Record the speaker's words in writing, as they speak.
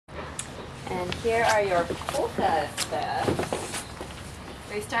And here are your polka steps.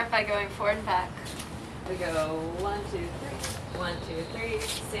 We start by going forward and back. We go 1, 2, 3, 1, 2, 3,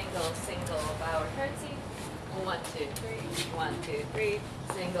 single, single, backward curtsy. 1, 2, 3, 1, 2, 3,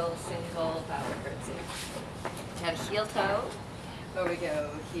 single, single, backward curtsy. We have heel toe, where we go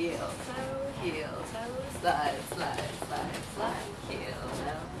heel, toe, slide, slide, slide, slide, heel,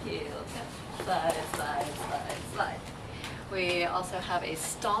 toe, slide, slide, slide, slide. We also have a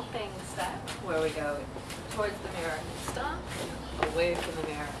stomping step, where we go towards the mirror and stomp, away from the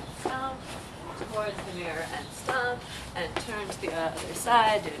mirror and stomp, towards the mirror and stomp, and turn to the other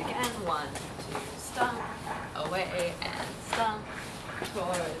side. Do it again. 1, 2, stomp, away and stomp,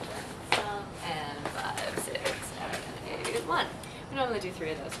 towards and stomp, and 5, 6, 7, 8, 1. We normally do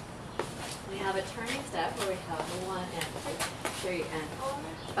 3 of those. We have a turning step where we have 1 and 2, 3 and 4,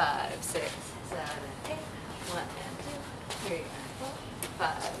 5, 6, 7, 8, 1 and 2, 3 and 4,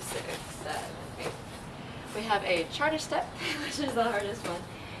 5, 6, 7, 8. We have a charter step, which is the hardest one.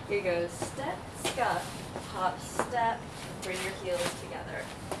 Here goes step, scuff, hop, step, bring your heels together.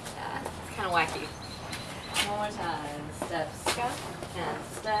 Yeah, it's kind of wacky. One more time. Step, scuff, and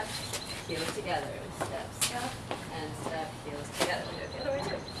step, heels together. Step, scuff, and step, heels together. Do it the other way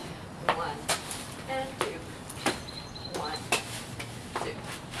too. 1 and 2. 1, 2.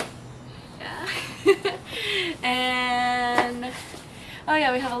 Yeah. And, oh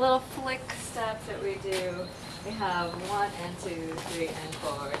yeah, we have a little flick step that we do. We have 1 and 2, 3 and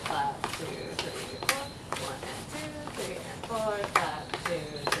 4, clap, 2, 3, 4. 1 and 2, 3 and 4, clap, 2,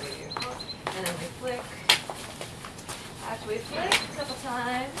 3, 4. And then we flick. After we flick a couple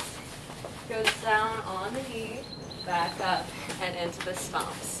times, goes down on the knee, back up, and into the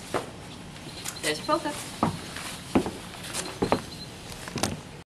stomps. There's your polka.